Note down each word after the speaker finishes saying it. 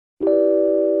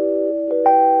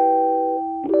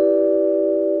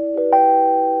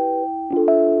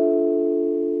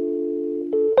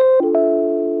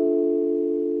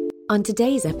On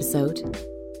today's episode,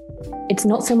 it's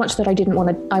not so much that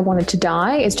I wanted to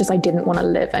die, it's just I didn't want to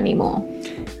live anymore.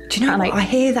 Do you know what? I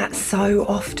hear that so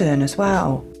often as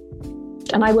well.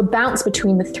 And I would bounce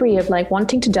between the three of like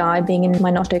wanting to die, being in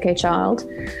my not okay child,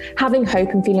 having hope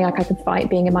and feeling like I could fight,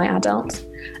 being in my adult,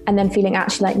 and then feeling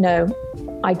actually like, no,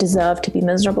 I deserve to be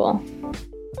miserable.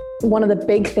 One of the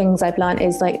big things I've learned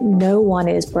is like, no one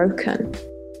is broken.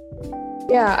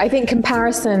 Yeah, I think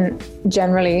comparison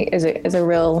generally is a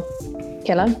real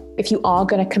killer. If you are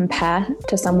going to compare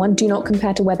to someone, do not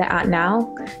compare to where they're at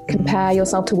now. Compare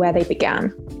yourself to where they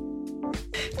began.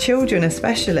 Children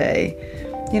especially,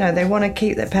 you know, they want to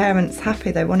keep their parents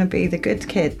happy. They want to be the good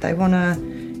kid. They want to,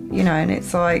 you know, and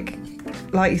it's like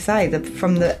you say,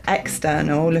 from the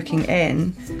external looking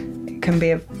in, it can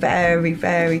be a very,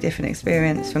 very different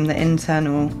experience from the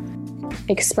internal.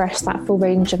 Express that full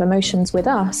range of emotions with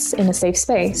us in a safe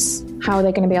space. How are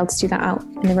they going to be able to do that out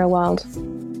in the real world?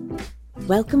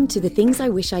 welcome to the Things I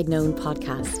Wish I'd Known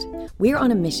podcast. We're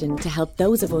on a mission to help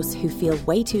those of us who feel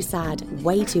way too sad,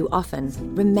 way too often,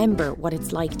 remember what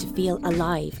it's like to feel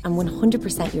alive and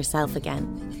 100% yourself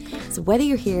again. So whether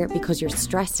you're here because you're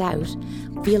stressed out,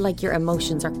 feel like your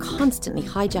emotions are constantly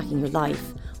hijacking your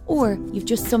life, or you've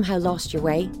just somehow lost your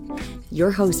way,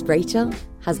 your host Rachel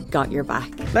has got your back.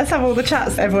 Let's have all the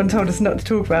chats everyone told us not to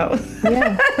talk about.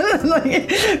 Yeah.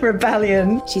 Like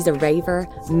rebellion. She's a raver,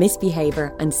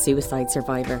 misbehaviour and suicide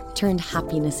survivor turned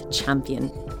happiness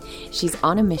champion. She's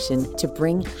on a mission to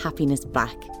bring happiness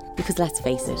back because let's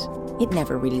face it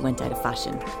never really went out of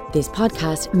fashion. This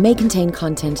podcast may contain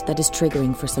content that is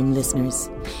triggering for some listeners.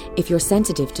 If you're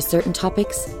sensitive to certain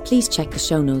topics, please check the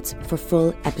show notes for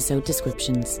full episode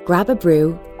descriptions. Grab a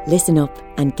brew, listen up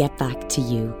and get back to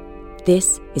you.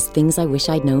 This is Things I Wish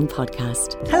I'd Known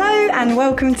podcast. Hello and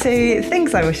welcome to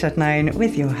Things I Wish I'd Known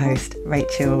with your host,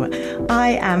 Rachel.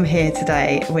 I am here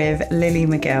today with Lily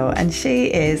McGill, and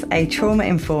she is a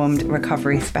trauma-informed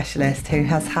recovery specialist who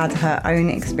has had her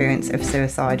own experience of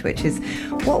suicide, which is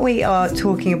what we are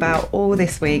talking about all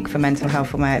this week for Mental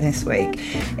Health Awareness Week.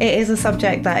 It is a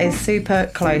subject that is super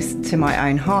close to my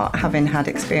own heart, having had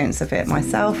experience of it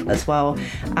myself, as well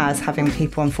as having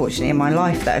people, unfortunately, in my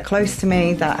life that are close to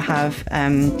me that have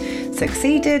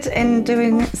succeeded in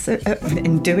doing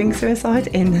suicide.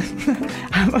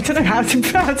 I don't know how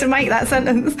to make that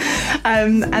sentence.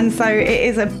 And so it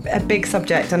is a big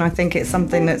subject, and I think it's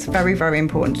something that's very, very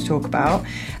important to talk about.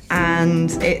 And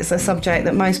it's a subject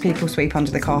that most people sweep under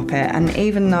the carpet. And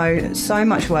even though so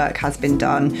much work has been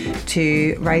done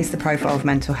to raise the profile of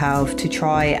mental health, to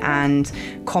try and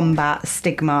combat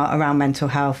stigma around mental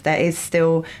health, there is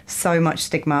still so much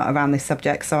stigma around this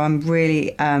subject. So I'm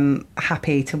really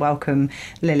happy to welcome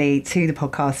Lily to the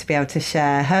podcast to be able to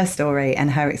share her story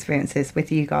and her experiences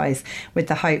with you guys, with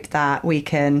the hope that we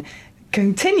can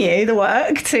continue the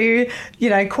work to, you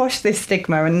know, quash this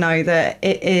stigma and know that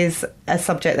it is a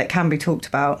subject that can be talked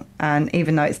about, and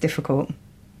even though it's difficult.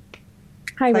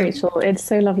 Hi, Rachel. It's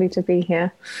so lovely to be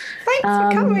here. Thanks for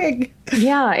coming.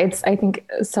 Yeah, it's, I think,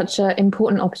 such an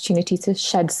important opportunity to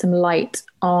shed some light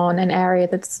on an area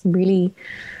that's really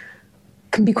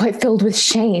can be quite filled with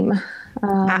shame.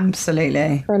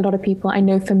 Absolutely. For a lot of people. I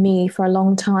know for me, for a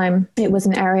long time, it was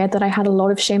an area that I had a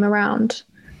lot of shame around,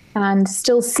 and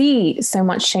still see so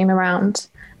much shame around.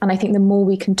 And I think the more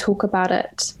we can talk about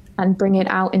it and bring it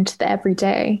out into the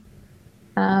everyday,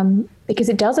 because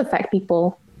it does affect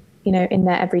people, you know, in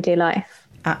their everyday life.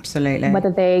 Absolutely.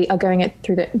 Whether they are going it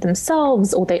through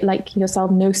themselves, or they, like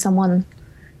yourself, know someone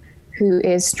who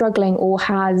is struggling or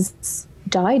has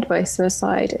died by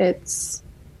suicide, it's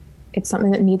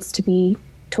something that needs to be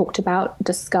talked about,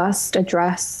 discussed,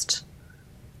 addressed.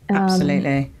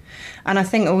 Absolutely. And I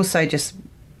think also just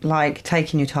like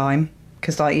taking your time,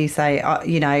 because like you say,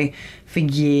 you know, for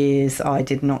years I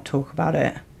did not talk about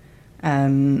it,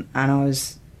 and I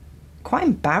was quite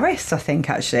embarrassed, I think,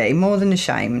 actually, more than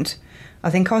ashamed. I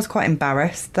think I was quite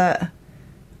embarrassed that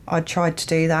I tried to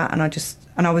do that, and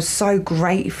I was so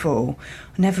grateful.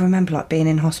 I never remember like being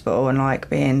in hospital and like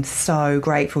being so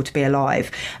grateful to be alive,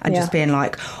 and just being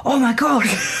like, oh my God,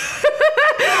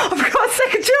 I've got a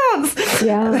second chance.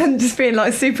 Yeah. And just being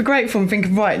like super grateful and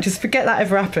thinking, right, just forget that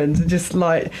ever happened, and just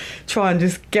like try and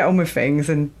just get on with things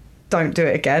and don't do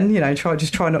it again, you know, try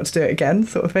not to do it again,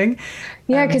 sort of thing.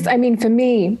 Yeah, because I mean, for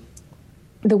me,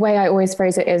 the way I always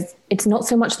phrase it is, it's not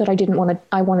so much that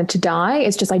I wanted to die,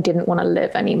 it's just I didn't want to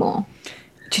live anymore.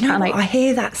 Do you know what? I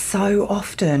hear that so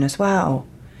often as well.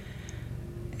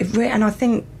 And I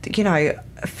think, you know,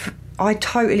 I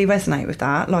totally resonate with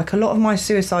that. Like a lot of my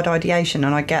suicide ideation,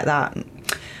 and I get that,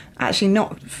 actually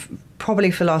not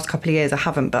probably for the last couple of years I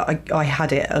haven't, but I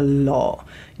had it a lot.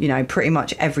 You know, pretty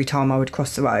much every time I would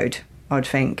cross the road, I would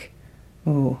think,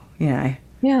 oh, you know,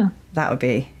 Yeah. that would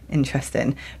be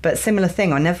interesting. But similar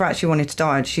thing, I never actually wanted to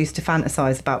die. I just used to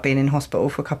fantasize about being in hospital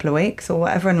for a couple of weeks or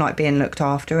whatever, and like being looked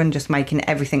after and just making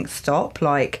everything stop,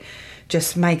 like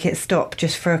just make it stop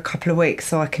just for a couple of weeks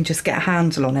so I can just get a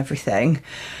handle on everything.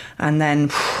 And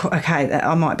then, okay,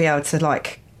 I might be able to,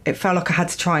 like, it felt like I had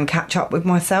to try and catch up with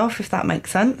myself, if that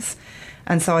makes sense.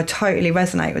 And so I totally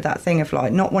resonate with that thing of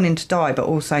like not wanting to die, but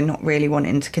also not really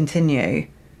wanting to continue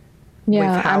with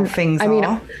how things are. I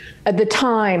mean, at the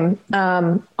time,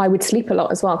 I would sleep a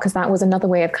lot as well, because that was another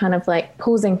way of kind of like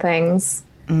pausing things,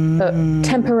 but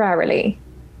temporarily.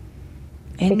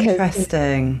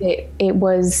 Interesting. It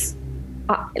was,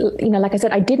 you know, like I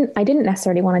said, I didn't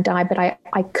necessarily want to die, but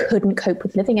I couldn't cope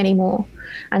with living anymore.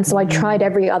 And so I tried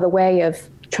every other way of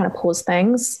trying to pause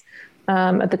things.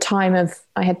 At the time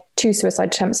I had 2 suicide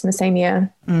attempts in the same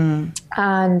year. And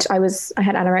I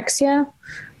had anorexia,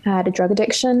 I had a drug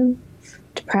addiction,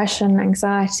 depression,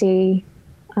 anxiety.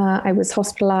 I was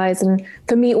hospitalized. And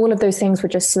for me, all of those things were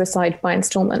just suicide by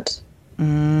installment.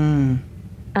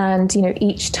 And, you know,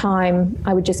 each time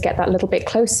I would just get that little bit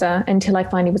closer until I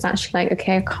finally was actually like,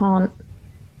 okay, I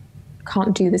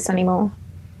can't do this anymore.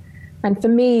 And for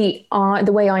me,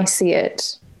 the way I see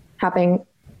it, having,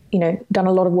 you know, done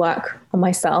a lot of work on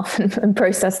myself and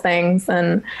process things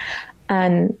and,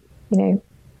 you know,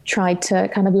 tried to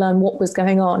kind of learn what was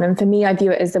going on. And for me, I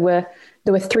view it as there were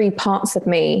 3 parts of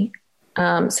me,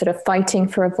 sort of fighting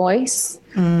for a voice,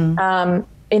 in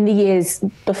the years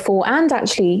before and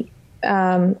actually,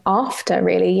 after,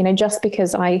 really, you know, just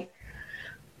because I,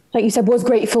 like you said, was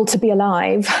grateful to be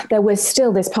alive, there was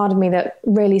still this part of me that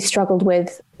really struggled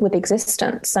with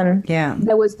existence. And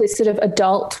there was this sort of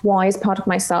adult, wise part of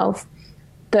myself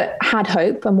that had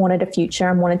hope and wanted a future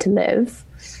and wanted to live.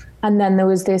 And then there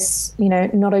was this, you know,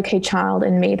 not okay child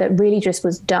in me that really just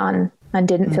was done and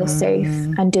didn't feel safe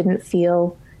and didn't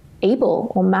feel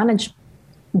able or manage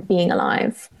being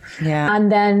alive. Yeah.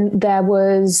 And then there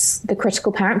was the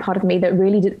critical parent part of me that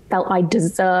really felt I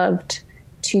deserved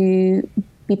to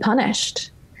be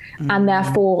punished and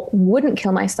therefore wouldn't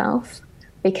kill myself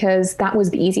because that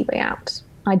was the easy way out.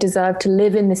 I deserved to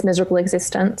live in this miserable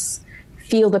existence,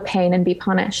 feel the pain and be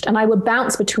punished. And I would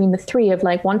bounce between the 3 of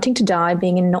like wanting to die,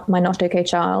 being in my not okay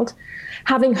child,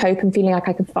 having hope and feeling like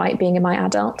I could fight, being in my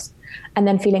adult, and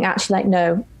then feeling actually like,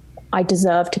 no, I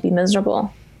deserve to be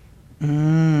miserable. Do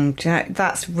you know,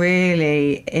 that's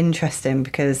really interesting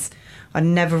because I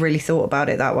never really thought about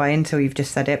it that way until you've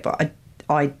just said it. But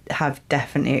I have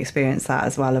definitely experienced that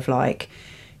as well, of like,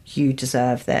 you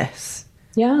deserve this.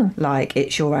 Yeah. Like,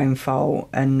 it's your own fault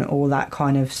and all that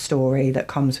kind of story that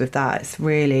comes with that.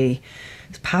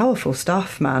 It's powerful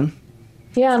stuff, man.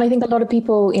 Yeah. And I think a lot of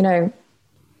people, you know,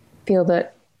 feel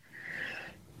that,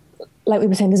 like we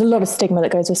were saying, there's a lot of stigma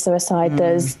that goes with suicide.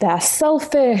 They're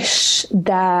selfish,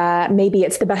 maybe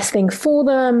it's the best thing for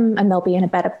them and they'll be in a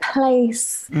better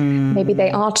place. Maybe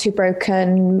they are too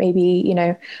broken, maybe, you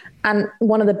know. And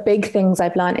one of the big things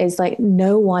I've learned is like,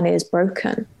 no one is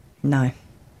broken. No.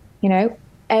 You know,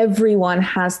 everyone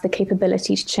has the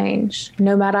capability to change,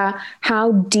 no matter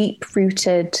how deep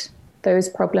rooted those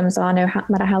problems are, no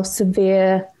matter how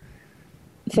severe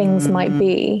things might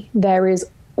be, there is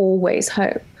always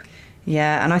hope.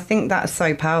 Yeah, and I think that's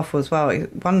so powerful as well.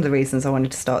 One of the reasons I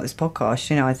wanted to start this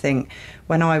podcast, you know, I think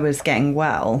when I was getting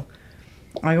well,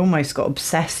 I almost got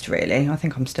obsessed, really. I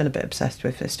think I'm still a bit obsessed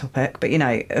with this topic, but, you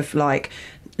know, of like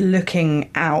looking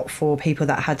out for people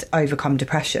that had overcome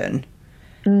depression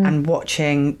and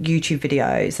watching YouTube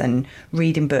videos and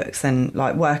reading books and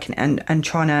like working and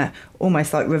trying to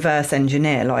almost like reverse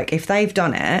engineer, like if they've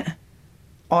done it,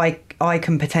 I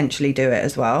can potentially do it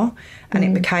as well. And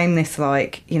it became this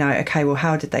like, you know, okay, well,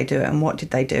 how did they do it and what did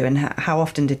they do and how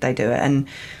often did they do it?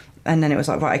 And then it was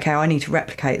like, right, okay, I need to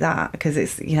replicate that because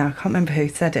it's, you know, I can't remember who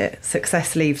said it.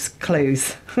 Success leaves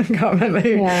clues. I can't remember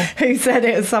who said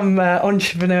it, some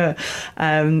entrepreneur.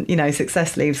 You know,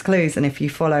 success leaves clues. And if you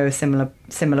follow a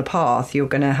similar path, you're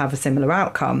going to have a similar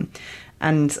outcome.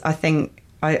 And I think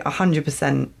I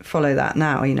 100% follow that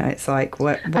now. You know, it's like...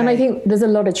 And I think there's a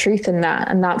lot of truth in that.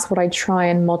 And that's what I try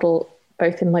and model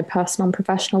both in my personal and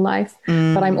professional life.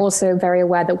 But I'm also very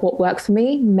aware that what works for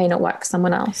me may not work for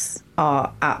someone else.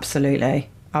 Oh, absolutely.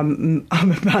 I'm a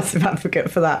massive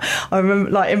advocate for that. I remember,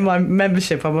 like, in my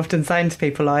membership, I'm often saying to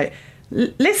people, like,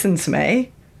 listen to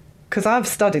me, because I've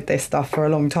studied this stuff for a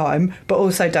long time, but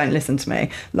also don't listen to me.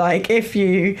 Like, if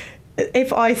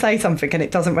I say something and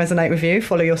it doesn't resonate with you,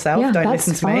 follow yourself. Don't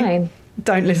listen to me.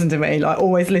 don't listen to me. Like,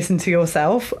 always listen to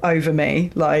yourself over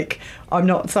me. Like, I'm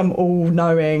not some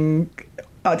all-knowing...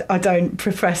 I don't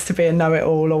profess to be a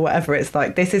know-it-all or whatever. It's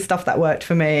like, this is stuff that worked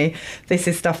for me. This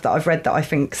is stuff that I've read that I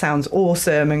think sounds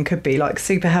awesome and could be like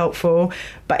super helpful.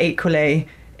 But equally,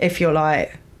 if you're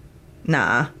like,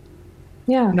 nah,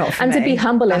 not for and me, to be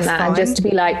humble in that, fine. and just to be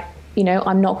like, you know,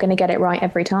 I'm not going to get it right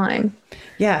every time.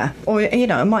 Yeah. Or, you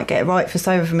know, it might get it right for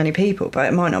so many people, but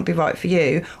it might not be right for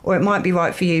you. Or it might be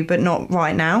right for you, but not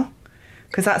right now.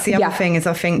 Because that's the other thing, is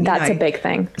I think, that's a big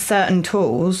thing. Certain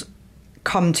tools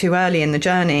come too early in the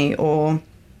journey. Or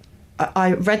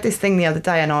I read this thing the other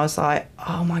day and I was like,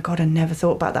 oh my God, I never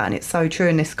thought about that. And it's so true.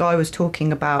 And this guy was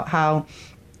talking about how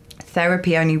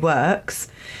therapy only works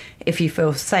if you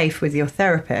feel safe with your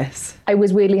therapist. I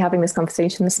was weirdly having this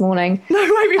conversation this morning. No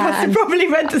way, we must have probably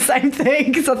read the same thing,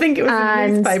 because I think it was in a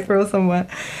newspaper or somewhere.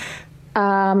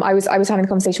 I was having a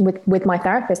conversation with my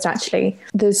therapist, actually.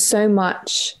 There's so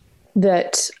much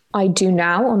that I do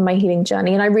now on my healing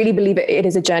journey, and I really believe it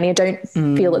is a journey. I don't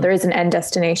feel that there is an end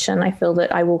destination. I feel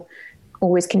that I will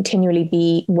always continually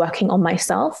be working on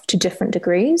myself to different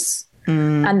degrees.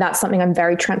 And that's something I'm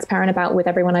very transparent about with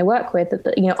everyone I work with,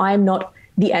 that you know, I am not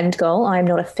the end goal. I'm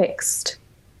not a fixed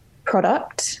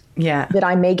product. Yeah. That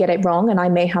I may get it wrong and I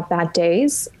may have bad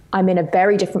days. I'm in a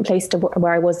very different place to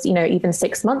where I was, you know, even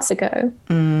 6 months ago,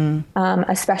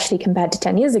 especially compared to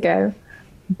 10 years ago.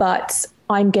 But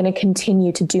I'm going to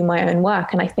continue to do my own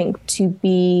work. And I think to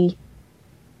be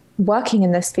working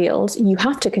in this field, you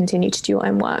have to continue to do your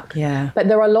own work. Yeah. But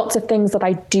there are lots of things that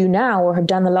I do now or have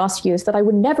done the last years that I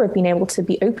would never have been able to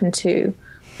be open to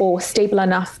or stable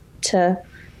enough to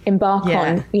embark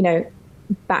on, you know,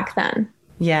 back then.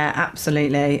 Yeah,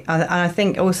 absolutely. I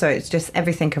think also it's just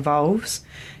everything evolves.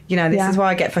 You know, this is why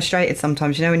I get frustrated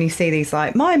sometimes, you know, when you see these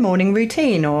like my morning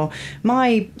routine or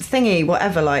my thingy,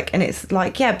 whatever, like, and it's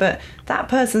like, yeah, but that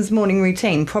person's morning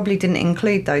routine probably didn't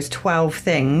include those 12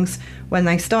 things when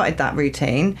they started that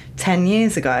routine 10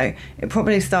 years ago. It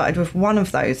probably started with one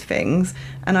of those things.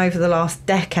 And over the last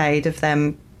decade of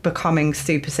them becoming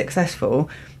super successful,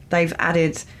 they've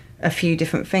added a few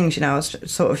different things. You know, I was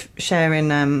sort of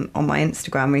sharing on my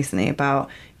Instagram recently about,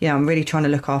 you know, I'm really trying to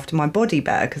look after my body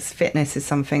better, because fitness is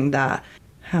something that,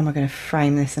 how am I going to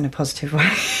frame this in a positive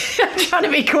way? I'm trying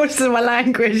to be cautious of my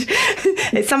language.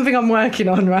 It's something I'm working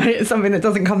on, right? It's something that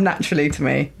doesn't come naturally to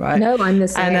me, right? No, I'm the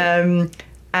same.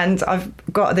 And I've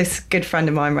got this good friend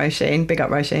of mine, Roisin, big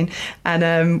up Roisin,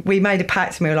 and we made a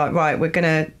pact and we were like, right, we're going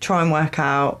to try and work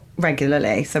out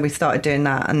regularly. So we started doing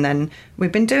that, and then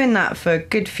we've been doing that for a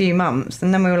good few months,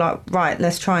 and then we were like, right,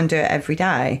 let's try and do it every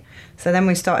day. So then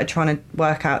we started trying to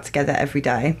work out together every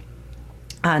day,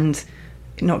 and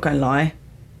not going to lie,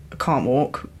 I can't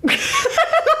walk.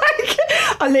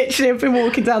 I literally have been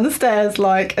walking down the stairs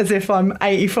like as if I'm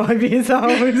 85 years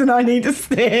old and I need a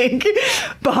stick.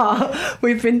 But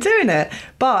we've been doing it.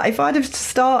 But if I'd have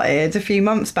started a few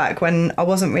months back when I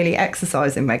wasn't really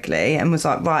exercising regularly and was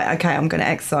like, right, okay, I'm going to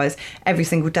exercise every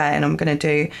single day and I'm going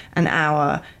to do an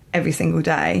hour every single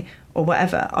day or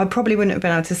whatever, I probably wouldn't have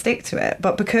been able to stick to it.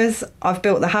 But because I've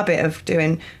built the habit of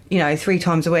doing, you know, 3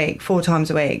 times a week, 4 times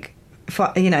a week,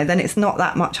 you know, then it's not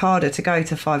that much harder to go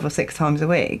to 5 or 6 times a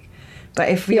week. But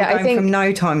if you're going from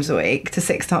no times a week to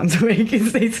 6 times a week,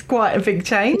 it's quite a big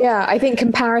change. Yeah, I think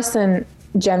comparison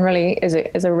generally is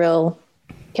a real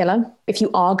killer. If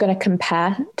you are going to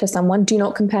compare to someone, do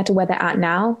not compare to where they're at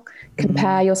now.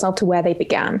 Compare yourself to where they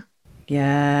began.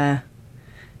 Yeah.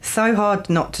 So hard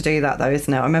not to do that though,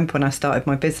 isn't it? I remember when I started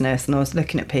my business and I was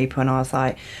looking at people and I was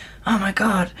like, oh my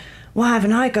God, why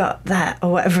haven't I got that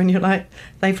or whatever? And you're like,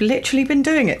 they've literally been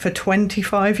doing it for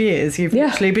 25 years. You've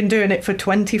literally been doing it for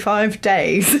 25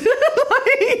 days.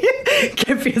 Like,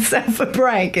 give yourself a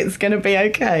break. It's going to be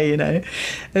okay, you know.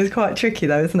 It's quite tricky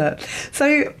though, isn't it?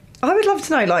 So I would love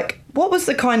to know, like, what was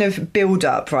the kind of build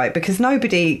up, right? Because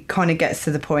nobody kind of gets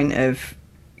to the point of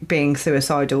being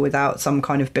suicidal without some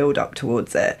kind of build up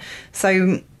towards it.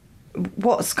 So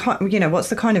what's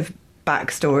the kind of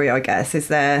backstory, I guess? Is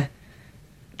there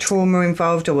trauma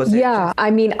involved, or was it? Yeah,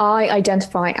 I mean, I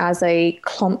identify as a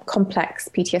complex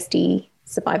PTSD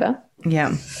survivor.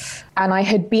 Yeah. And I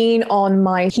had been on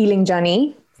my healing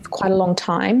journey for quite a long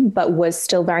time, but was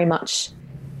still very much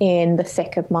in the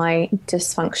thick of my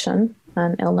dysfunction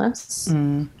and illness.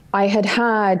 I had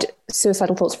had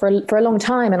suicidal thoughts for a long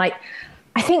time. And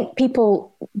I think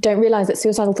people don't realize that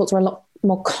suicidal thoughts are a lot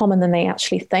more common than they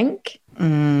actually think.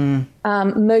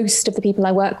 Most of the people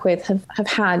I work with have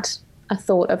had a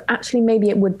thought of, actually, maybe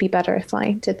it would be better if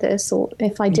I did this, or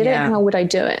if I did it, how would I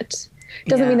do it?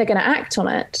 Doesn't mean they're going to act on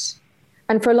it,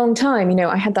 And for a long time, you know,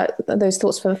 I had those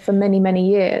thoughts for many, many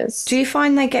years. Do you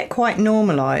find they get quite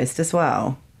normalised as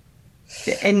well?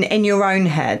 In your own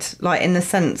head, like in the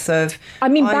sense of, I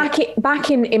mean, back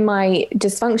in my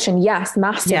dysfunction, yes,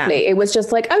 massively. It was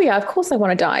just like, oh yeah, of course I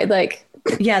want to die. Like,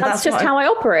 that's just how I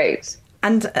operate.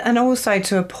 And also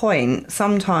to a point,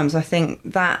 sometimes I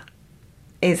think that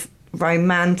is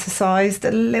romanticised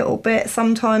a little bit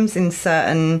sometimes in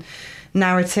certain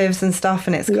narratives and stuff,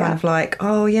 and it's kind of like,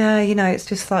 oh yeah, you know, it's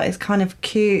just like, it's kind of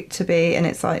cute to be, and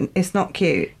it's like, it's not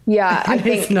cute. Yeah, I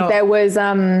think there was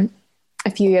a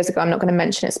few years ago, I'm not going to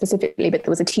mention it specifically, but there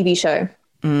was a TV show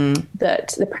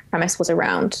that the premise was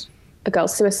around a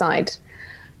girl's suicide.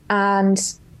 And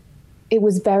it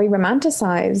was very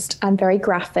romanticized and very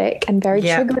graphic and very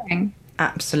triggering.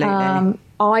 Absolutely.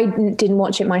 I didn't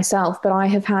watch it myself, but I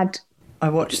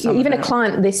watched some even a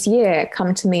client this year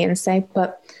come to me and say,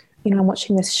 but, you know, I'm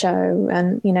watching this show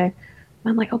and, you know,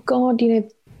 I'm like, oh God, you know,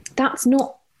 that's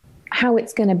not how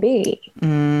it's going to be.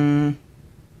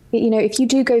 You know, if you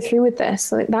do go through with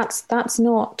this, like that's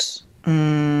not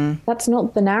the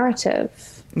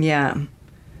narrative. Yeah.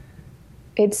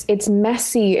 It's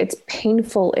messy, it's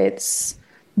painful, it's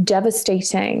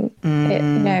devastating. You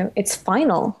know, it's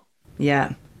final.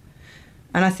 Yeah.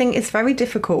 And I think it's very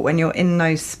difficult when you're in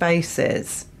those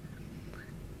spaces,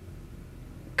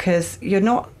 because you're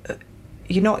not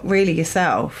really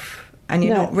yourself, and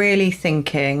you're not really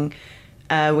thinking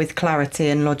with clarity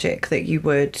and logic that you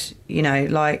would, you know,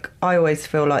 like, I always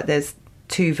feel like there's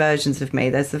two versions of me.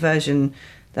 There's the version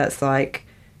that's like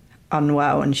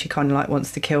unwell and she kind of like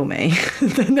wants to kill me.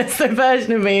 Then there's the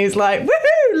version of me who's like,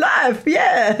 woohoo, life,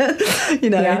 yeah, you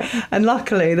know. Yeah. And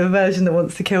luckily the version that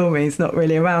wants to kill me is not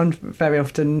really around very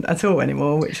often at all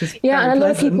anymore, which is and a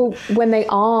lot of people, when they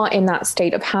are in that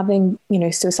state of having, you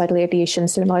know, suicidal ideation,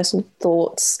 suicidal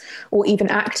thoughts, or even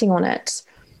acting on it,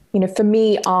 you know, for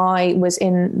me, I was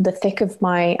in the thick of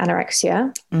my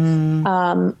anorexia.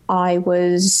 I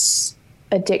was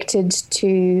addicted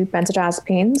to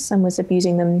benzodiazepines and was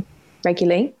abusing them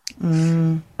regularly.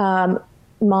 My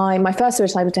first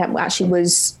suicide attempt actually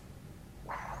was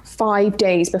 5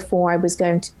 days before I was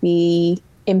going to be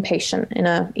inpatient in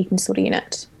a eating disorder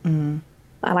unit. And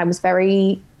I was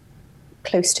very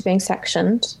close to being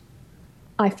sectioned.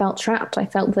 I felt trapped. I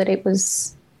felt that it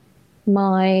was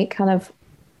my kind of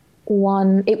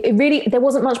it really, there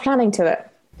wasn't much planning to it.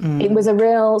 It was a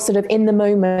real sort of in the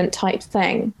moment type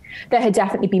thing. There had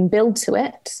definitely been build to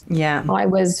it. Yeah. I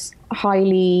was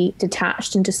highly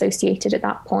detached and dissociated at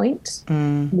that point.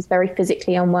 I was very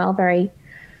physically unwell, very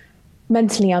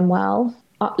mentally unwell.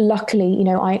 Luckily, you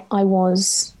know, I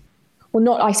was, well,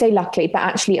 not, I say luckily, but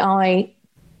actually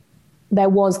there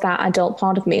was that adult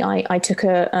part of me. I took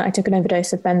an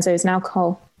overdose of benzos and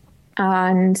alcohol,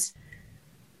 and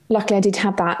luckily I did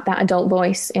have that adult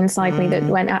voice inside me that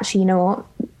went, actually, you know what?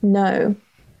 No.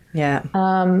 Yeah.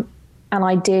 And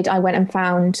I went and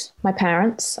found my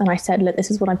parents and I said, look,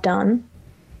 this is what I've done.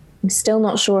 I'm still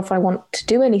not sure if I want to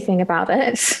do anything about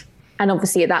it. And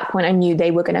obviously at that point I knew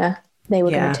they were going to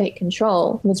take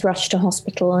control. I was rushed to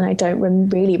hospital and I don't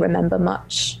really remember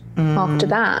much after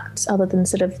that, other than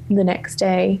sort of the next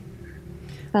day.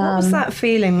 What was that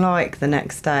feeling like the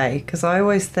next day? Because I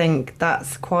always think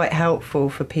that's quite helpful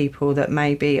for people that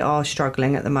maybe are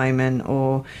struggling at the moment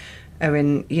or are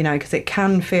in, you know, because it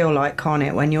can feel like, can't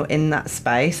it, when you're in that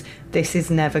space, this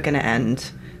is never going to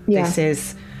end. Yeah. This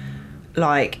is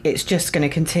like, it's just going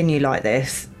to continue like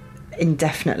this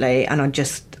indefinitely, and I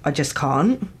just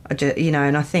can't. You know,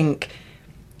 and I think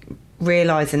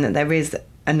realising that there is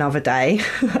another day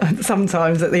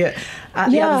sometimes at the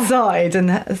other side.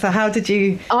 And so how did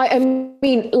you... I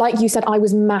mean, like you said, I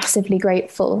was massively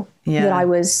grateful that I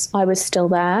was still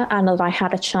there and that I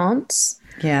had a chance.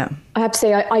 Yeah. I have to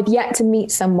say, I've yet to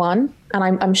meet someone, and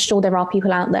I'm sure there are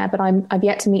people out there, but I've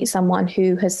yet to meet someone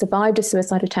who has survived a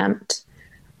suicide attempt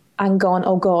and gone,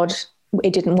 oh God,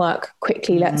 it didn't work.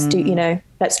 Quickly, let's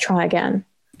try again.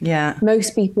 Yeah.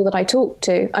 Most people that I talk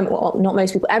to, well, not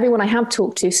most people, everyone I have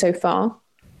talked to so far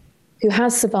who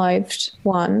has survived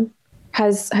one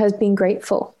has been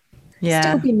grateful. Yeah.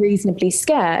 Still been reasonably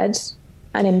scared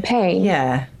and in pain.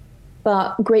 Yeah.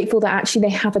 But grateful that actually they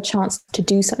have a chance to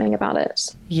do something about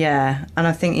it. Yeah. And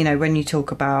I think, you know, when you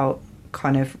talk about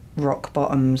kind of rock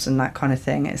bottoms and that kind of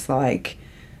thing, it's like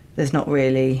there's not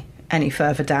really any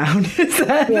further down, is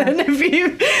there? Yeah. Than if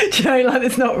you know, like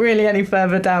there's not really any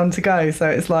further down to go. So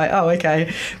it's like, oh,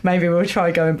 okay, maybe we'll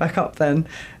try going back up then.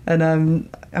 And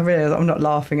I realise I'm not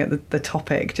laughing at the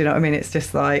topic. Do you know what I mean? It's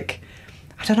just like,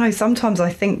 I don't know, sometimes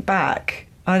I think back,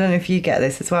 I don't know if you get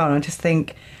this as well, and I just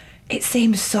think it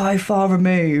seems so far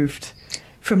removed.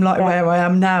 from like where I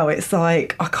am now. It's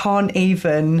like I can't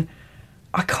imagine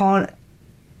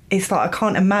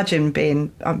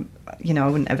being, you know, I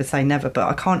wouldn't ever say never, but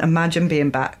I can't imagine being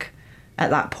back at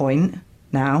that point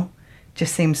now.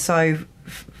 Just seems so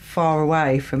far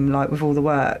away from, like, with all the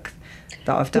work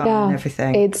that I've done and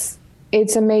everything.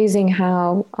 It's amazing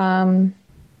how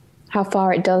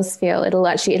far it does feel.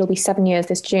 It'll be 7 years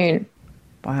this June.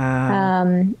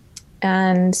 Wow.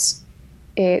 And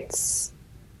it's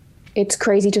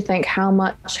crazy to think how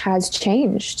much has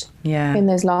changed in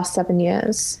those last 7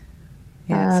 years.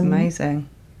 Yeah, it's amazing.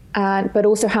 But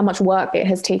also how much work it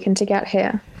has taken to get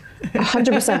here.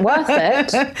 100% worth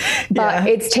it, but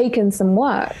it's taken some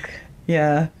work.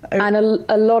 Yeah. And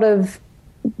a lot of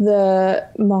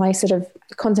my sort of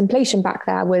contemplation back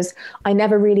there was I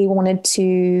never really wanted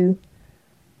to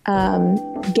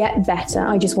get better.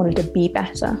 I just wanted to be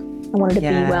better. I wanted to be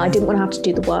well. I didn't want to have to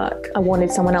do the work. I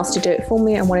wanted someone else to do it for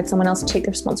me. I wanted someone else to take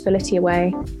the responsibility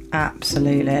away.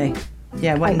 Absolutely.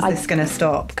 Yeah, when's this going to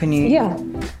stop? Can you?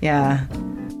 Yeah.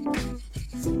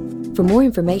 For more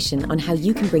information on how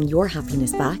you can bring your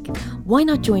happiness back, why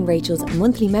not join Rachel's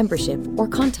monthly membership or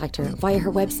contact her via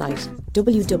her website,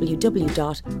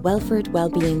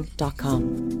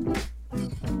 www.welfordwellbeing.com.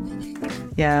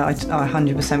 Yeah, I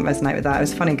 100% resonate with that. It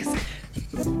was funny because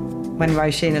when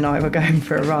Roisin and I were going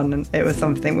for a run, and it was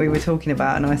something we were talking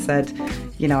about, and I said,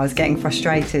 you know, I was getting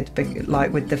frustrated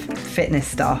like with the fitness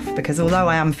stuff, because although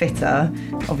I am fitter,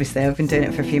 obviously I've been doing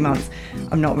it for a few months,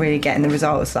 I'm not really getting the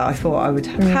results that I thought I would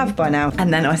have by now.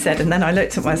 And then I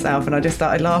looked at myself and I just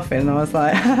started laughing, and I was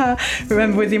like,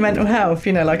 remember with your mental health,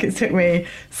 you know, like it took me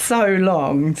so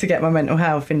long to get my mental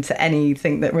health into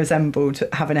anything that resembled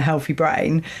having a healthy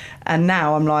brain, and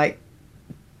now I'm like,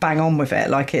 bang on with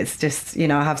it. Like, it's just, you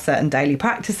know, I have certain daily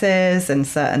practices and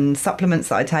certain supplements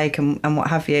that I take and what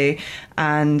have you,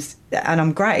 and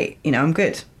I'm great, you know, I'm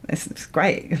good. It's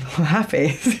great. I'm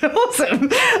happy. It's awesome.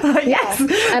 Like, yes.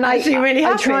 And really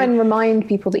I try and remind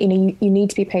people that, you know, you need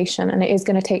to be patient, and it is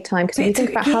going to take time, because when you think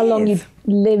about how long you've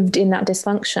lived in that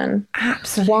dysfunction,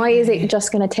 absolutely, why is it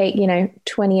just going to take, you know,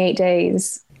 28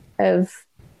 days of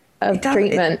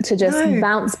treatment to just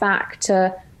bounce back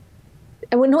to,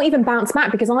 and we're not even bounce back,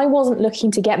 because I wasn't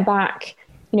looking to get back.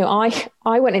 You know,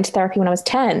 I went into therapy when I was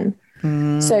 10.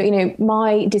 So, you know,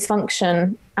 my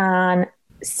dysfunction and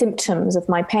symptoms of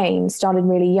my pain started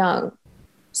really young.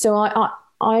 So I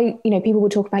you know, people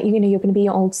would talk about, you know, you're going to be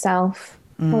your old self.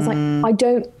 I was like,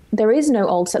 there is no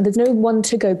old self. There's no one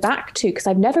to go back to, because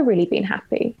I've never really been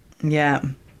happy. Yeah.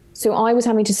 So I was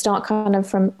having to start kind of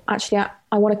from, actually,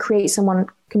 I want to create someone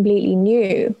completely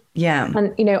new. Yeah.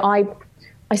 And, you know, I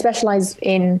specialize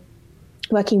in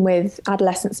working with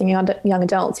adolescents and young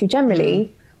adults who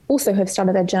generally also have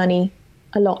started their journey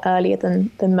a lot earlier than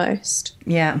most.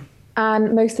 Yeah.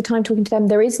 And most of the time talking to them,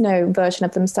 there is no version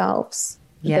of themselves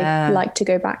that they like to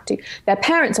go back to. Their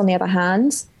parents, on the other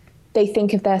hand, they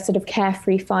think of their sort of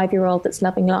carefree 5-year-old that's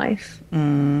loving life.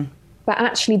 But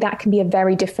actually that can be a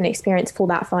very different experience for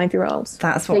that 5-year-old.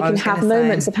 That's what I was They can have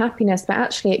moments of happiness, but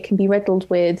actually it can be riddled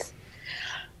with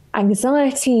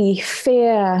anxiety,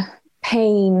 fear,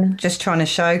 pain. Just trying to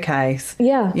showcase.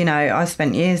 Yeah. You know, I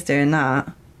spent years doing that.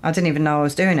 I didn't even know I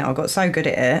was doing it. I got so good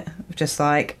at it. Just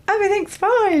like, everything's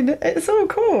fine. It's all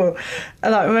cool.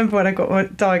 And I remember when I got my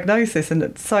diagnosis,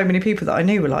 and so many people that I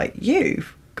knew were like,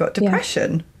 you've got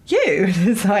depression. Yeah. You? And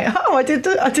it's like, oh, I did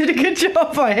a good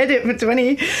job. I had it for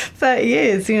 20, 30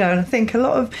 years, you know. And I think a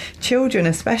lot of children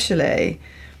especially,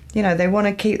 you know, they want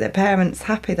to keep their parents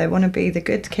happy. They want to be the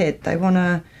good kid. They want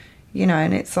to, you know,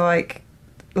 and it's like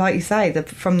you say,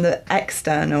 from the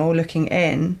external looking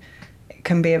in, it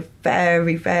can be a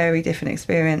very, very different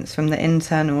experience from the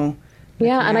internal.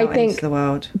 Yeah, and I think the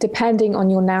world, depending on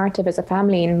your narrative as a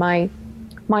family, in my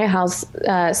house,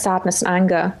 sadness and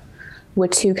anger were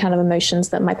two kind of emotions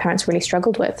that my parents really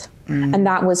struggled with, and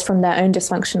that was from their own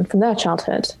dysfunction from their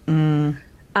childhood. And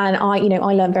I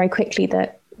learned very quickly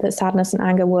that sadness and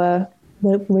anger were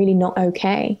really not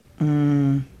okay.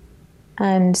 And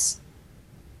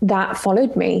that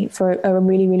followed me for a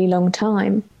really, really long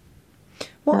time.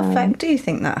 What effect do you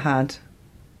think that had?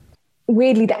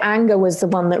 Weirdly, the anger was the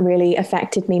one that really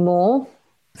affected me more,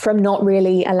 from not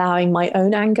really allowing my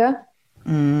own anger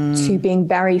to being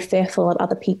very fearful of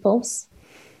other people's.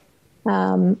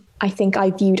 I think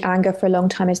I viewed anger for a long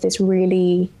time as this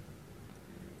really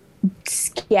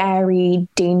scary,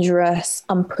 dangerous,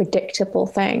 unpredictable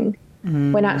thing,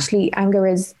 when actually anger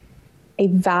is a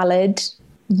valid,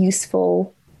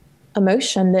 useful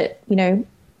emotion that,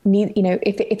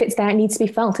 if it's there, it needs to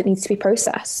be felt, it needs to be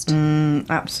processed.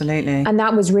 Absolutely. And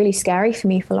that was really scary for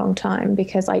me for a long time,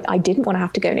 because I didn't want to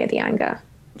have to go near the anger.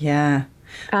 Yeah.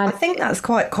 And I think that's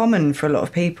quite common for a lot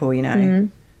of people, you know.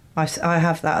 I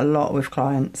have that a lot with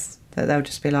clients, that they'll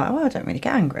just be like, oh, I don't really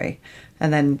get angry.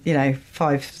 And then, you know,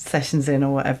 5 sessions in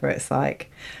or whatever, it's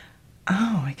like,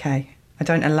 oh, okay, I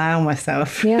don't allow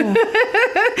myself yeah.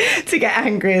 to get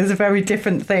angry is a very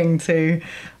different thing to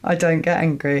I don't get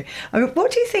angry. I mean,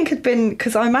 what do you think had been,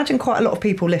 because I imagine quite a lot of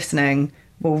people listening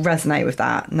will resonate with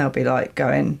that, and they'll be like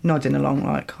nodding along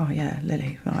like, oh yeah,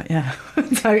 Lily, right, yeah,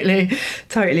 totally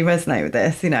resonate with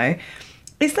this, you know.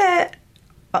 Is there,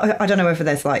 I don't know whether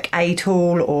there's like a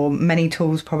tool or many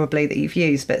tools probably that you've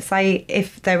used, but say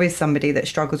if there is somebody that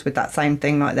struggles with that same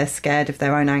thing, like they're scared of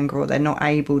their own anger or they're not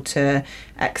able to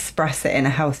express it in a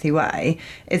healthy way,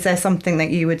 is there something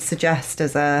that you would suggest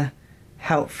as a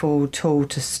helpful tool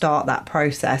to start that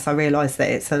process? I realise that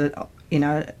it's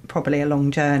probably a long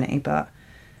journey, but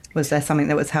was there something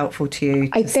that was helpful to you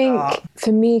to I think start?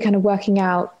 For me, kind of working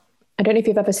out, I don't know if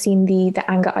you've ever seen the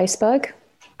anger iceberg.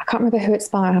 I can't remember who it's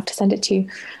by. I have to send it to you.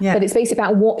 Yeah. But it's basically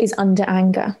about what is under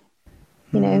anger,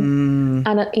 you know,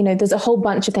 and, you know, there's a whole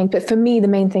bunch of things. But for me, the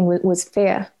main thing was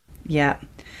fear. Yeah.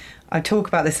 I talk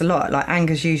about this a lot. Like,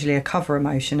 anger's usually a cover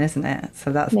emotion, isn't it?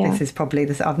 So this is probably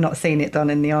this. I've not seen it done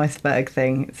in the iceberg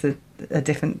thing. It's a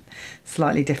different,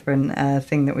 slightly different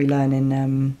thing that we learn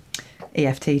in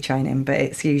EFT training, but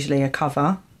it's usually a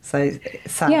cover. So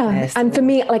sadness. Yeah. And for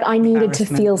me, like, I needed to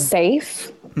feel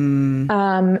safe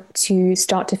to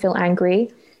start to feel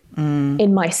angry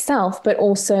in myself, but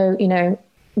also, you know,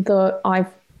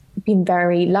 I've been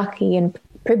very lucky and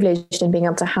privileged in being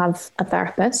able to have a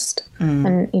therapist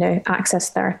and, you know, access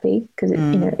therapy, because you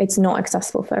know, it's not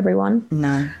accessible for everyone.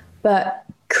 No. But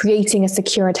creating a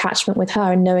secure attachment with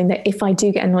her and knowing that if I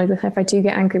do get annoyed with her, if I do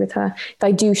get angry with her, if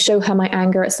I do show her my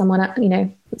anger at someone, you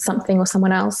know, something or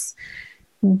someone else,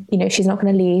 you know, she's not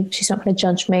going to leave. She's not going to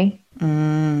judge me.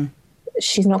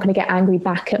 She's not going to get angry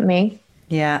back at me.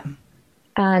 Yeah.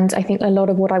 And I think a lot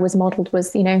of what I was modeled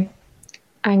was, you know,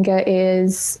 anger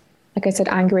is, like I said,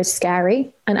 anger is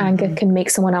scary, and anger can make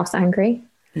someone else angry.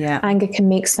 Yeah. Anger can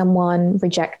make someone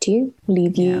reject you,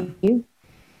 leave you.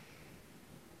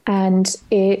 And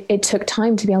it took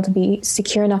time to be able to be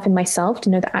secure enough in myself to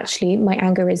know that actually my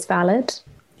anger is valid.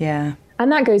 Yeah.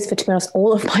 And that goes for, to be honest,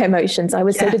 all of my emotions. I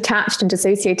was so detached and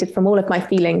dissociated from all of my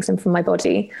feelings and from my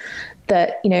body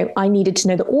that, you know, I needed to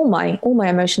know that all my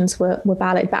emotions were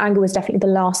valid. But anger was definitely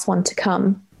the last one to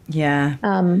come. Yeah.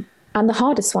 And the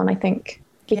hardest one, I think,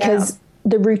 because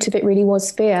the root of it really was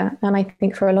fear. And I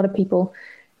think for a lot of people,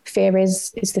 fear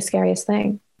is the scariest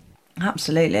thing.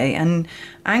 Absolutely. And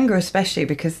anger especially,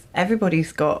 because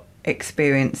everybody's got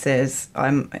experiences,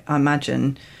 I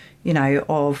imagine, you know,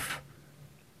 of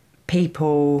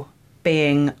people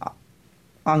being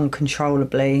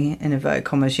uncontrollably, in inverted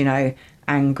commas, you know,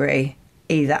 angry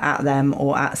either at them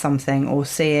or at something, or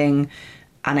seeing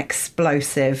an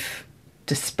explosive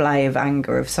display of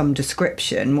anger of some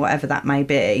description, whatever that may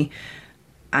be,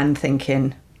 and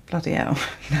thinking, bloody hell,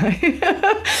 you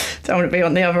know, don't want to be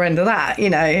on the other end of that, you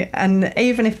know. And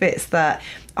even if it's that,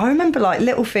 I remember like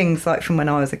little things like from when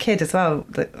I was a kid as well,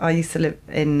 that I used to live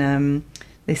in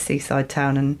this seaside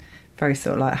town, and very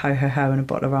sort of like ho and a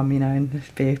bottle of rum, you know, and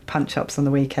there'd be punch ups on the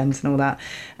weekends and all that.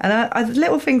 And I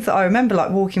little things that I remember,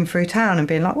 like walking through town and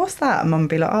being like, what's that? And mum would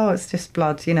be like, oh, it's just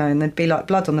blood, you know. And there'd be like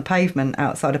blood on the pavement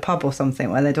outside a pub or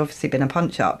something where there'd obviously been a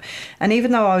punch up. And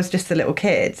even though I was just a little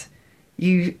kid,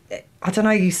 you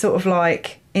sort of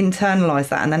like internalise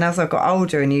that. And then as I got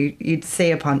older and you'd see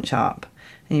a punch up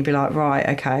and you'd be like, right,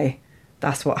 okay,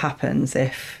 that's what happens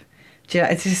if... Do you know,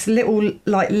 it's just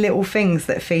little things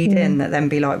that feed in that then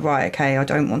be like, right, okay, I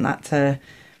don't want that to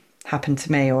happen to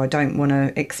me, or I don't want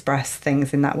to express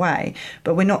things in that way.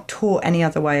 But we're not taught any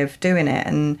other way of doing it.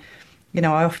 And, you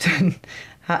know, I often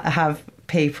have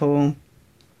people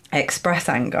express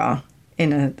anger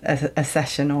in a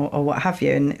session or what have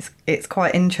you. And it's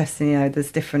quite interesting, you know,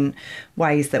 there's different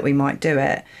ways that we might do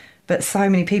it. But so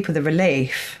many people, the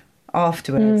relief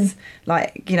afterwards,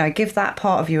 like, you know, give that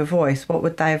part of you a voice, what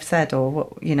would they have said, or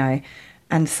what, you know.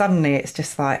 And suddenly it's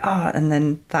just like, and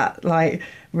then that like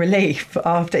relief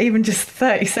after even just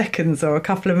 30 seconds or a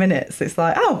couple of minutes, it's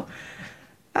like, oh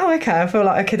okay, I feel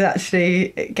like I could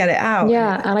actually get it out.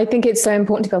 And I think it's so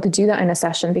important to be able to do that in a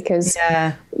session, because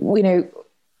you know,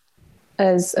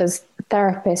 as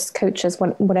therapists, coaches,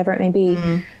 whatever it may be,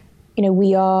 you know,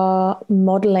 we are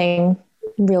modeling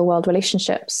real world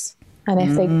relationships. And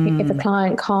if a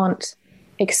client can't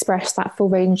express that full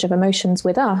range of emotions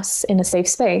with us in a safe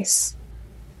space,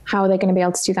 how are they going to be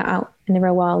able to do that out in the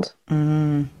real world?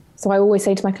 So I always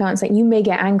say to my clients, like, you may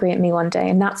get angry at me one day,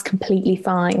 and that's completely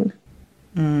fine.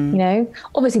 You know,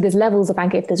 obviously there's levels of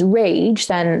anger. If there's rage,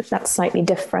 then that's slightly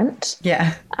different.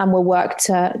 Yeah. And we'll work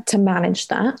to manage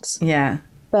that. Yeah.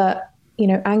 But, you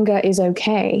know, anger is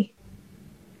okay.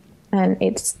 And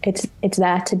it's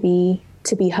there to be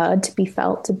heard, to be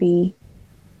felt, to be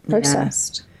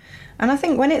processed. Yeah. And I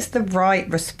think when it's the right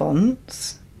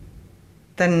response,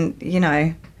 then, you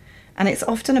know, and it's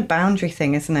often a boundary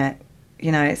thing, isn't it?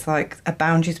 You know, it's like a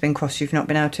boundary's been crossed, you've not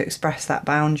been able to express that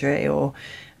boundary, or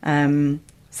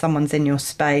someone's in your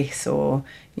space, or,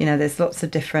 you know, there's lots of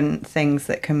different things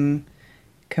that can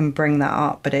bring that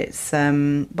up. But it's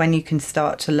when you can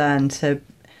start to learn to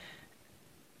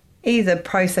either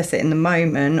process it in the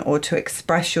moment or to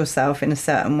express yourself in a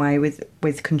certain way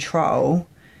with control,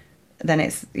 then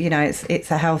it's, you know,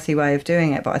 it's a healthy way of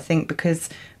doing it. But I think because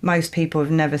most people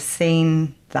have never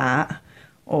seen that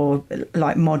or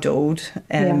like modelled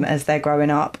as they're growing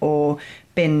up or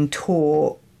been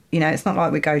taught, you know, it's not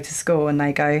like we go to school and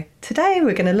they go, today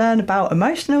we're going to learn about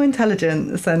emotional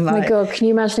intelligence, and like, oh my God, can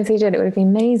you imagine if they did? It would have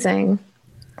been amazing.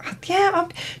 Yeah,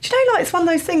 do you know, like, it's one of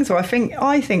those things where I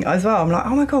think as well, I'm like,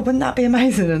 oh my God, wouldn't that be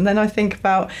amazing? And then I think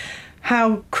about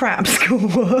how crap school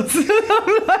was.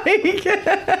 I'm like, would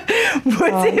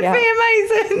it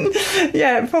be amazing?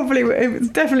 Yeah, probably. It was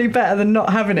definitely better than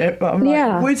not having it. But I'm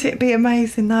like, would it be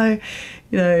amazing though?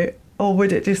 You know, or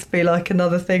would it just be like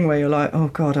another thing where you're like, oh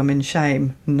God, I'm in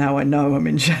shame. Now I know I'm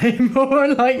in shame. Or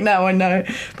like, now I know.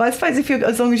 But I suppose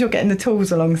as long as you're getting the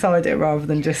tools alongside it rather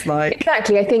than just like...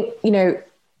 Exactly. I think, you know,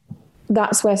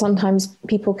 that's where sometimes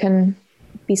people can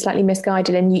be slightly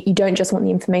misguided, and you don't just want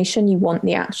the information, you want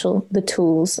the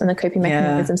tools and the coping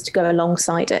mechanisms to go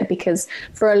alongside it. Because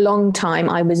for a long time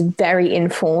I was very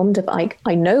informed of, like,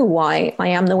 I know why I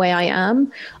am the way I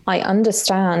am, I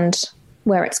understand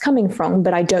where it's coming from,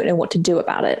 but I don't know what to do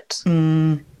about it.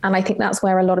 And I think that's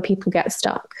where a lot of people get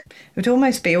stuck. It would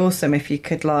almost be awesome if you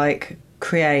could like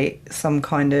create some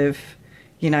kind of,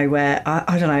 you know, where,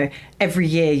 I don't know, every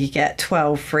year you get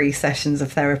 12 free sessions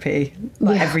of therapy,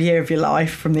 like every year of your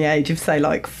life from the age of, say,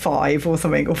 like 5 or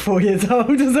something, or 4 years old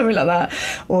or something like that.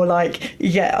 Or like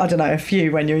you get, I don't know, a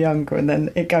few when you're younger, and then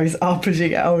it goes up as you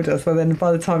get older. So then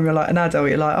by the time you're like an adult,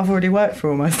 you're like, I've already worked for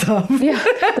all my stuff. Yeah,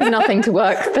 there's nothing to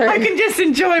work through. I can just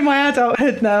enjoy my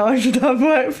adulthood now. I've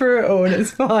worked through it all and it's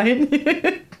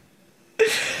fine.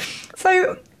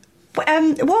 So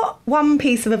what one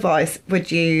piece of advice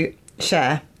would you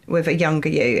share with a younger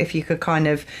you, if you could kind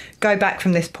of go back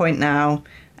from this point now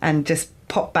and just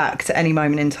pop back to any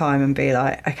moment in time and be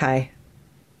like, okay,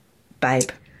 babe,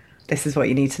 this is what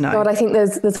you need to know? God, I think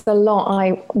there's a lot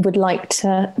I would like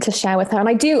to share with her, and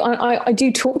I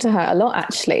do talk to her a lot,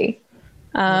 actually.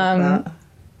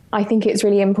 I think it's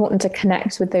really important to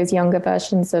connect with those younger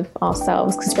versions of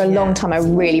ourselves, because for a long time I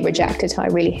really rejected her. I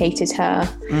really hated her.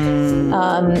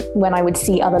 When I would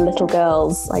see other little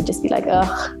girls, I'd just be like,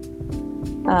 ugh.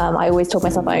 I always told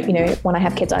myself, you know, when I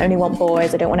have kids, I only want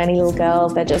boys. I don't want any little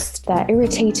girls. They're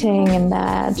irritating, and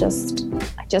I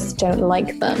just don't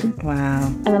like them. Wow.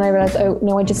 And then I realized, oh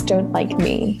no, I just don't like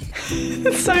me.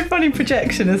 It's so funny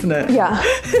projection, isn't it? Yeah.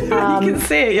 You can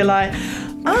see it. You're like,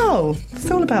 oh, it's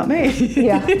all about me.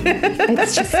 Yeah.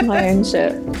 It's just my own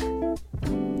shit.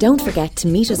 Don't forget to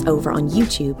meet us over on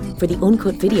YouTube for the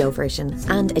uncut video version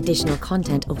and additional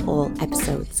content of all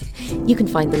episodes. You can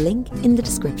find the link in the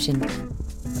description.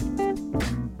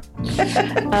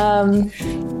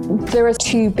 There are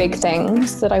 2 big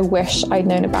things that I wish I'd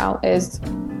known about. Is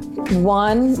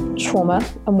one, trauma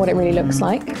and what it really looks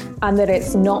like, and that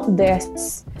it's not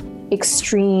this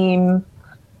extreme,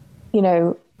 you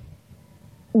know,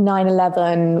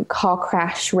 9/11, car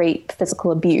crash, rape,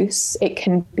 physical abuse. It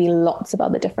can be lots of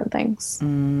other different things.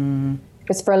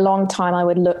 Because for a long time I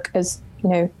would look as, you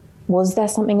know, was there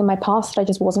something in my past that I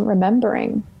just wasn't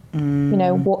remembering? You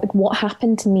know, what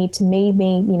happened to me to make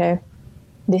me, you know,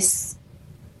 this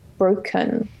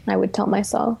broken, I would tell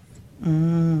myself.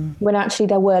 When actually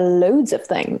there were loads of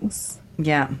things.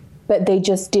 Yeah. But they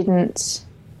just didn't,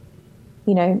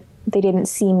 you know, they didn't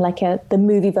seem like the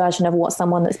movie version of what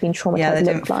someone that's been traumatized they looked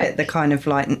didn't like. fit the kind of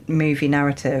like movie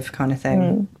narrative kind of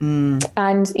thing.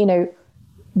 And, you know,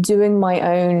 doing my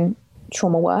own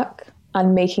trauma work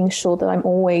and making sure that I'm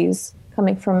always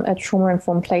coming from a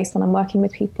trauma-informed place when I'm working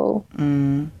with people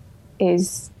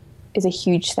is a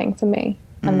huge thing for me.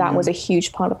 And that was a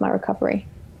huge part of my recovery.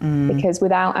 Because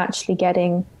without actually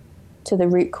getting to the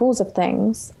root cause of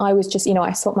things, I was just, you know,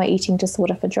 I swapped my eating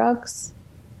disorder for drugs.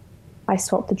 I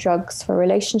swapped the drugs for a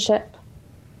relationship.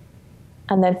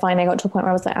 And then finally I got to a point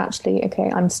where I was like, actually,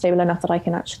 okay, I'm stable enough that I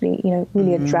can actually, you know,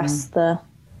 really address the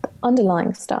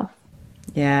underlying stuff.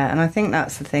 Yeah, and I think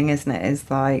that's the thing, isn't it? Is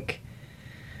like,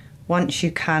 once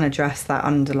you can address that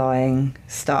underlying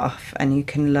stuff and you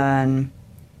can learn,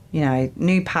 you know,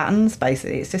 new patterns,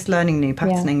 basically, it's just learning new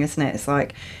patterning, isn't it? It's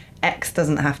like X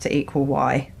doesn't have to equal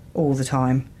Y all the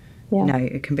time. You know,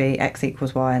 it can be X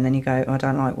equals Y, and then you go, oh, I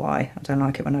don't like Y. I don't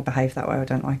like it when I behave that way. I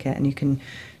don't like it. And you can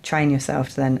train yourself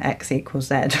to then X equals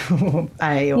Z or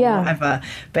A or whatever.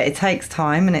 But it takes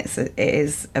time, and it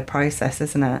is a process,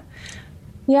 isn't it?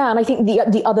 Yeah, and I think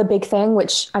the other big thing,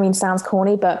 which, I mean, sounds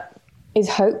corny, but is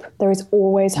hope. There is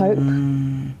always hope.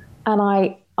 And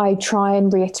I try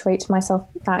and reiterate to myself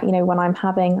that, you know, when I'm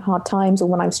having hard times or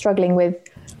when I'm struggling with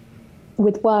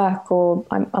work, or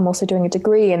I'm also doing a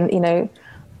degree, and, you know,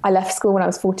 I left school when I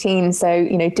was 14. So,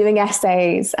 you know, doing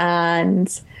essays and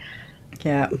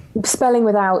spelling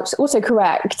without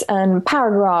autocorrect and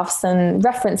paragraphs and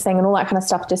referencing and all that kind of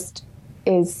stuff just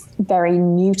is very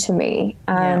new to me.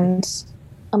 And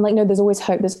I'm like, no, there's always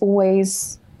hope. There's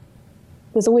always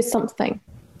something.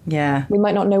 Yeah. We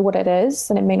might not know what it is,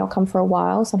 and it may not come for a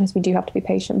while. Sometimes we do have to be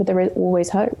patient, but there is always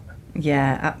hope.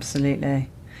 Yeah, absolutely.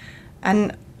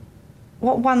 And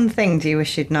what one thing do you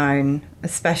wish you'd known,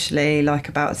 especially like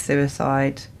about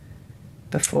suicide,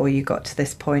 before you got to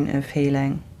this point of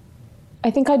healing? I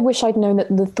think I'd wish I'd known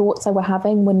that the thoughts I were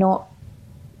having were not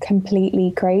completely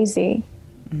crazy.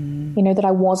 You know, that I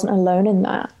wasn't alone in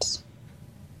that.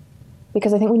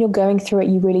 Because I think when you're going through it,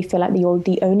 you really feel like you're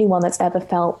the only one that's ever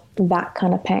felt that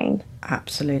kind of pain.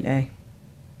 Absolutely.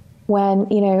 When,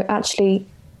 you know, actually,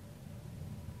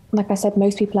 like I said,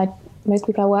 most people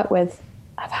I work with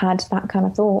have had that kind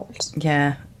of thought.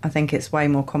 Yeah, I think it's way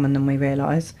more common than we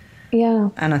realise. Yeah.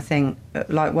 And I think,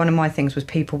 like, one of my things was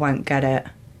people won't get it,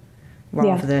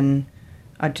 rather than,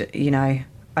 you know,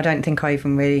 I don't think I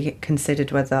even really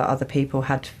considered whether other people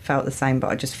had felt the same, but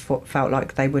I just felt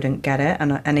like they wouldn't get it.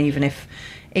 And even if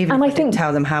I didn't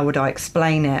tell them, how would I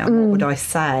explain it and what would I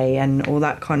say and all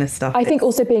that kind of stuff. I think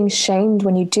also being shamed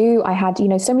when you do. I had, you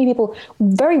know, so many people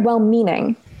very well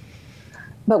meaning,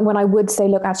 but when I would say,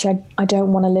 look, actually, I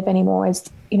don't want to live anymore, is,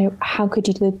 you know, how could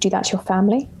you do that to your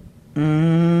family?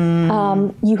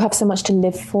 You have so much to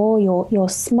live for. You're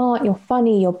smart, you're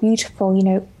funny, you're beautiful. You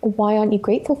know, why aren't you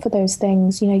grateful for those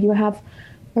things? You know, you have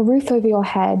a roof over your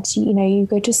head. You know, you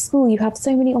go to school, you have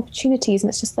so many opportunities, and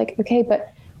it's just like, okay,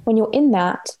 but when you're in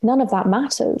that, none of that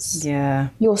matters. Yeah.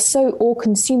 You're so all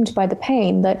consumed by the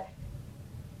pain that,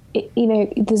 you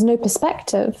know, there's no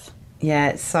perspective. Yeah,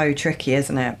 it's so tricky,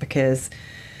 isn't it? Because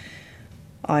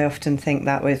I often think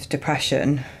that with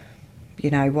depression,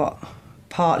 you know,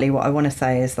 partly what I want to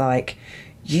say is, like,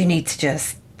 you need to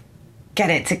just get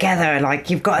it together, like,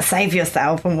 you've got to save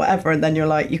yourself and whatever. And then you're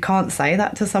like, you can't say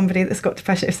that to somebody that's got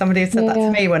depression. If somebody had said that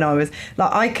to me when I was,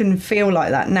 like, I can feel like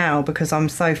that now because I'm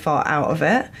so far out of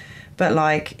it. But,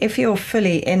 like, if you're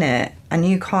fully in it and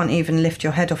you can't even lift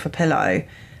your head off a pillow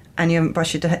and you haven't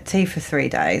brushed your teeth for 3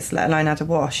 days, let alone had a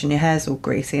wash, and your hair's all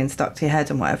greasy and stuck to your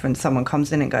head and whatever, and someone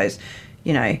comes in and goes,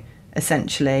 you know,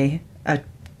 essentially a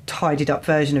tidied up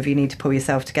version of you need to pull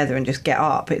yourself together and just get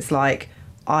up, it's like,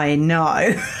 I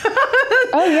know.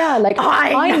 Oh yeah, like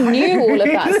I knew all of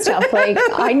that stuff. Like,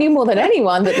 I knew more than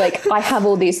anyone that, like, I have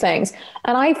all these things,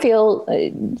 and I feel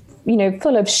you know,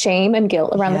 full of shame and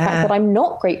guilt around the fact that I'm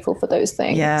not grateful for those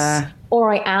things.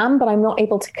 Or I am, but I'm not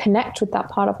able to connect with that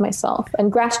part of myself.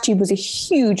 And gratitude was a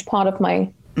huge part of my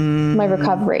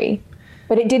recovery,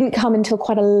 but it didn't come until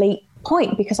quite a late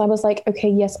point, because I was like, okay,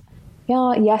 yes,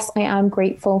 I am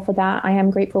grateful for that. I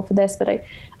am grateful for this. But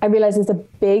I realized there's a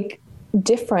big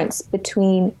difference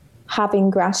between having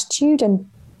gratitude and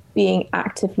being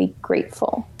actively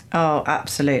grateful. Oh,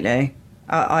 absolutely.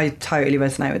 I totally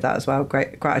resonate with that as well.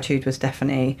 Gratitude was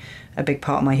definitely a big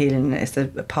part of my healing. It's a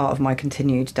part of my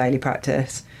continued daily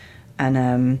practice. And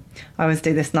I always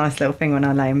do this nice little thing when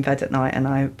I lay in bed at night, and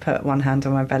I put one hand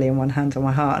on my belly and one hand on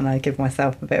my heart, and I give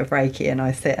myself a bit of Reiki, and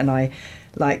I sit and I,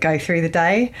 like, go through the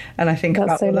day, and I think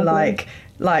about all the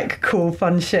like cool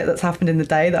fun shit that's happened in the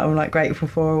day that I'm, like, grateful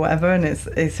for or whatever. And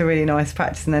it's a really nice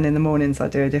practice. And then in the mornings I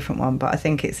do a different one. But I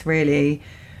think it's really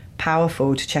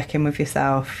powerful to check in with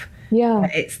yourself. Yeah.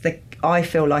 I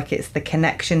feel like it's the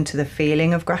connection to the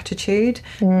feeling of gratitude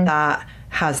that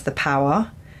has the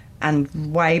power.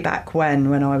 And way back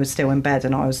when I was still in bed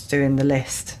and I was doing the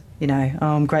list, you know,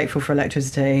 oh, I'm grateful for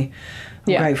electricity.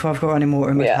 I'm grateful I've got running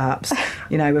water in my taps,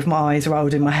 you know, with my eyes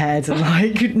rolled in my head and,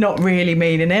 like, not really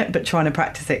meaning it, but trying to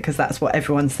practice it because that's what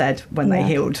everyone said when they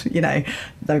healed, you know,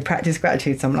 they practice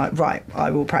gratitude. So I'm like, right,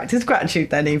 I will practice gratitude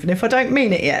then, even if I don't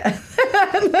mean it yet.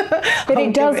 But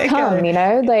it does come, you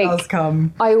know, like it does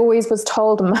come. I always was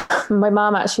told, my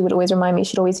mum actually would always remind me,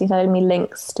 she'd always be telling me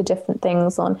links to different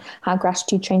things on how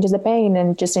gratitude changes the brain,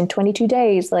 and just in 22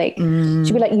 days, like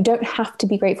she'd be like, you don't have to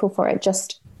be grateful for it,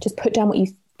 just put down what you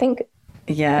think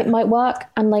it might work,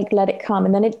 and like let it come.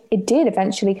 And then it did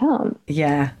eventually come.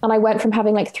 Yeah. And I went from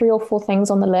having like 3 or 4 things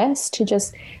on the list to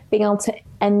just being able to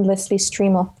endlessly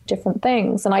stream off different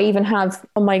things. And I even have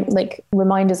on my like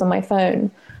reminders on my phone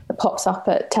that pops up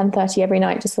at 10:30 every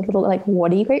night, just a little like,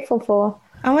 what are you grateful for?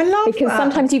 Oh, I love because that.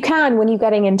 Sometimes you can, when you're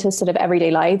getting into sort of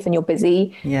everyday life and you're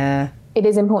busy. Yeah. It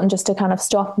is important just to kind of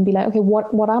stop and be like, okay,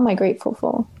 what am I grateful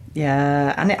for?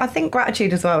 Yeah, and I think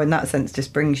gratitude as well in that sense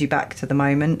just brings you back to the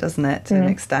moment, doesn't it, to an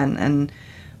extent. And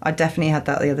I definitely had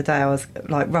that the other day. I was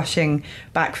like rushing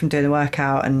back from doing the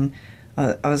workout, and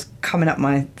I was coming up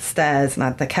my stairs and I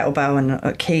had the kettlebell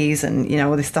and keys and, you know,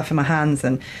 all this stuff in my hands,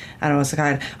 and I was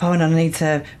going, oh, and I need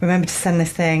to remember to send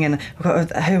this thing, and I've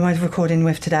got, who am I recording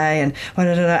with today, and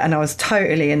I was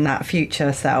totally in that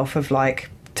future self of like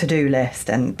to-do list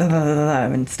and blah, blah, blah, blah,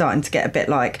 and starting to get a bit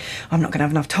like, I'm not going to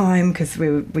have enough time because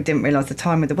we didn't realise the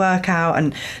time with the workout,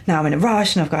 and now I'm in a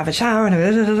rush and I've got to have a shower, and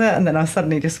blah, blah, blah, blah, and then I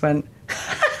suddenly just went,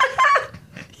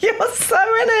 you're so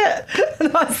in it.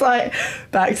 And I was like,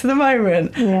 back to the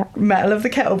moment. Yeah. Metal of the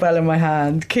kettlebell in my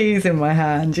hand, keys in my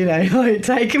hand, you know, like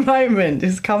take a moment,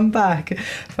 just come back,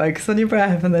 focus on your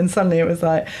breath. And then suddenly it was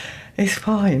like, it's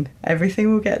fine,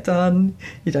 everything will get done,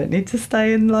 you don't need to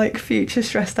stay in like future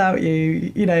stressed out,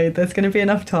 you know, there's going to be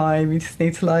enough time, you just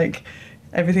need to like,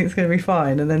 everything's going to be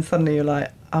fine. And then suddenly you're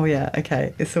like, oh yeah,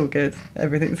 okay, it's all good,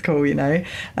 everything's cool, you know.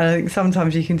 And I think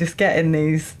sometimes you can just get in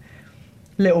these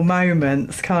little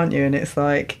moments, can't you, and it's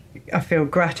like, I feel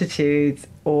gratitude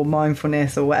or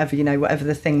mindfulness or whatever, you know, whatever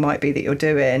the thing might be that you're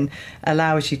doing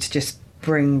allows you to just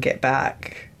bring it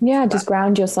back. Yeah, just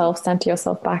ground yourself, center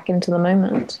yourself back into the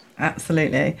moment.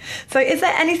 Absolutely. So is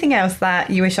there anything else that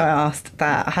you wish I asked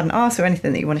that I hadn't asked, or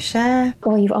anything that you want to share?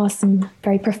 Well, you've asked some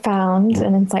very profound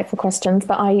and insightful questions,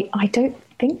 but I don't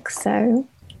think so.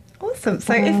 Awesome.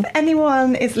 So if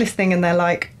anyone is listening and they're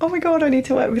like, oh my God, I need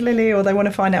to work with Lily, or they want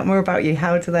to find out more about you,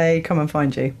 how do they come and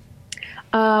find you?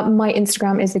 My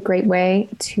Instagram is a great way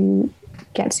to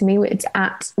get to me. It's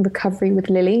at Recovery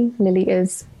with Lily. Lily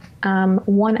is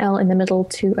 1 L in the middle,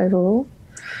 2 overall.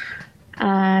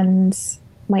 And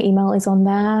my email is on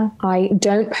there. I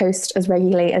don't post as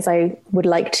regularly as I would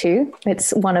like to.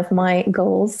 It's one of my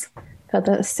goals for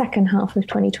the second half of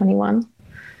 2021.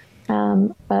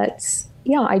 But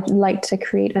yeah, I'd like to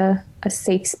create a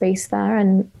safe space there.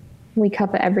 And we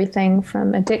cover everything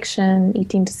from addiction,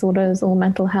 eating disorders, all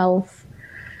mental health,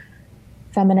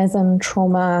 feminism,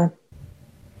 trauma,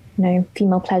 you know,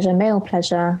 female pleasure, male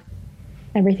pleasure,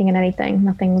 everything and anything.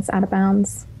 Nothing's out of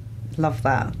bounds. Love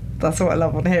that. That's what I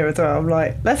love on here as well. I'm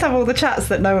like, let's have all the chats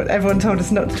that everyone told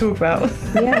us not to talk about.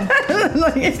 Yeah.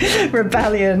 Like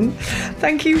rebellion.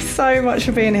 Thank you so much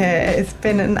for being here. It's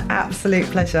been an absolute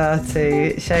pleasure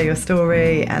to share your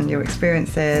story and your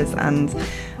experiences. And,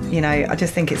 you know, I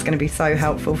just think it's going to be so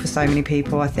helpful for so many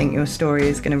people. I think your story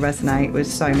is going to resonate with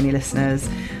so many listeners.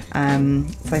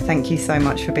 So thank you so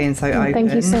much for being so open.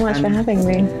 Thank you so much for having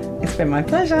me. It's been my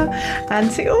pleasure.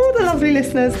 And to all the lovely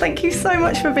listeners, thank you so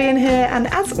much for being here. And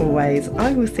as always,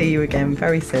 I will see you again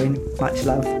very soon. Much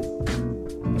love.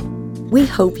 We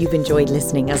hope you've enjoyed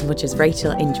listening as much as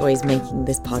Rachel enjoys making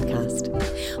this podcast.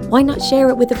 Why not share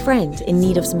it with a friend in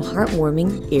need of some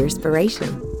heartwarming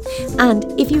inspiration? And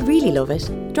if you really love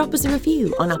it, drop us a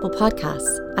review on Apple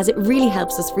Podcasts, as it really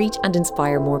helps us reach and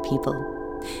inspire more people.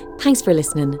 Thanks for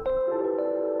listening.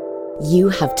 You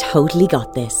have totally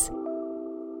got this.